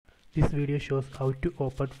This video shows how to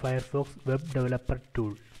open Firefox Web Developer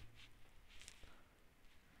tool.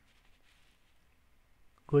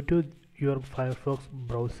 Go to your Firefox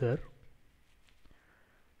browser,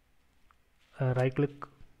 right click,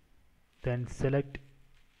 then select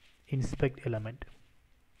inspect element.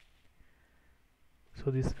 So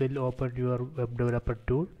this will open your Web Developer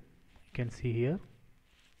tool. You can see here.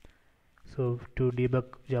 So to debug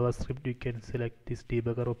JavaScript, you can select this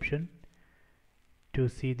debugger option. To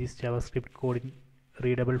see this JavaScript code in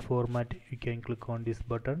readable format, you can click on this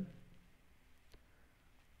button,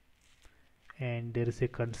 and there is a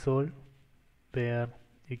console where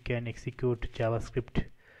you can execute JavaScript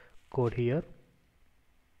code here.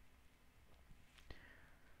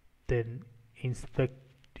 Then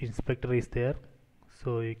inspector is there,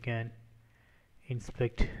 so you can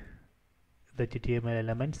inspect the HTML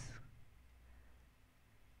elements.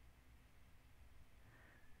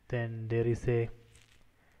 Then there is a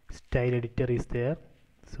style editor is there,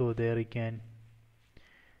 so there you can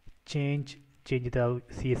change the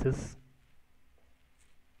CSS.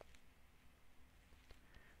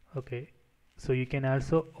 Okay, so you can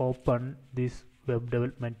also open this web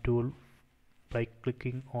development tool by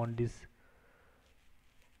clicking on this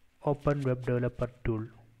open web developer tool.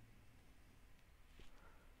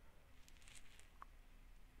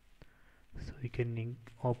 So you can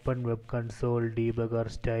open web console,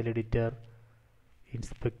 debugger, style editor,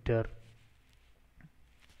 inspector.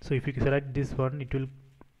 So if you select this one, it will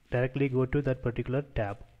directly go to that particular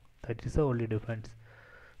tab. That is the only difference.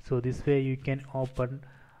 So this way you can open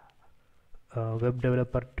web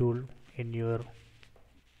developer tool in your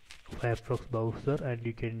Firefox browser, and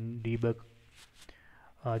you can debug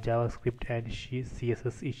JavaScript and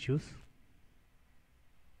CSS issues.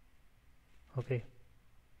 Okay.